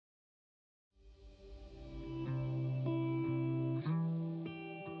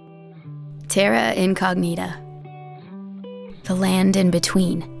Terra Incognita. The land in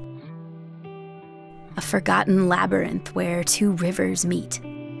between. A forgotten labyrinth where two rivers meet.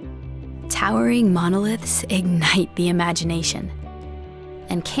 Towering monoliths ignite the imagination,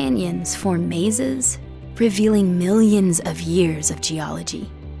 and canyons form mazes, revealing millions of years of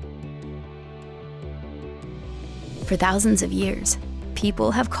geology. For thousands of years,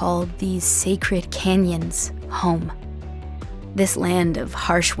 people have called these sacred canyons home. This land of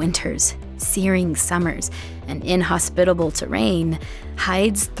harsh winters, searing summers, and inhospitable terrain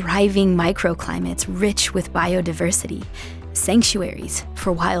hides thriving microclimates rich with biodiversity, sanctuaries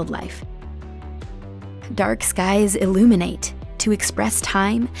for wildlife. Dark skies illuminate to express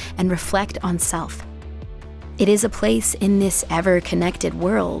time and reflect on self. It is a place in this ever-connected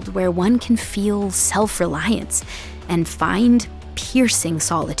world where one can feel self-reliance and find piercing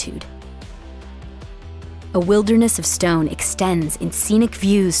solitude. A wilderness of stone extends in scenic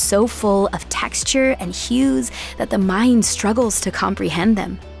views so full of texture and hues that the mind struggles to comprehend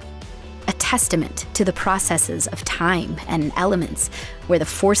them. A testament to the processes of time and elements where the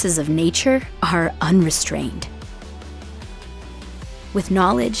forces of nature are unrestrained. With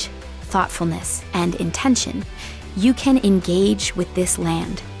knowledge, thoughtfulness, and intention, you can engage with this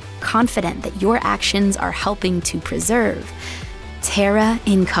land, confident that your actions are helping to preserve Terra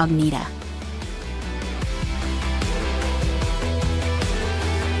Incognita.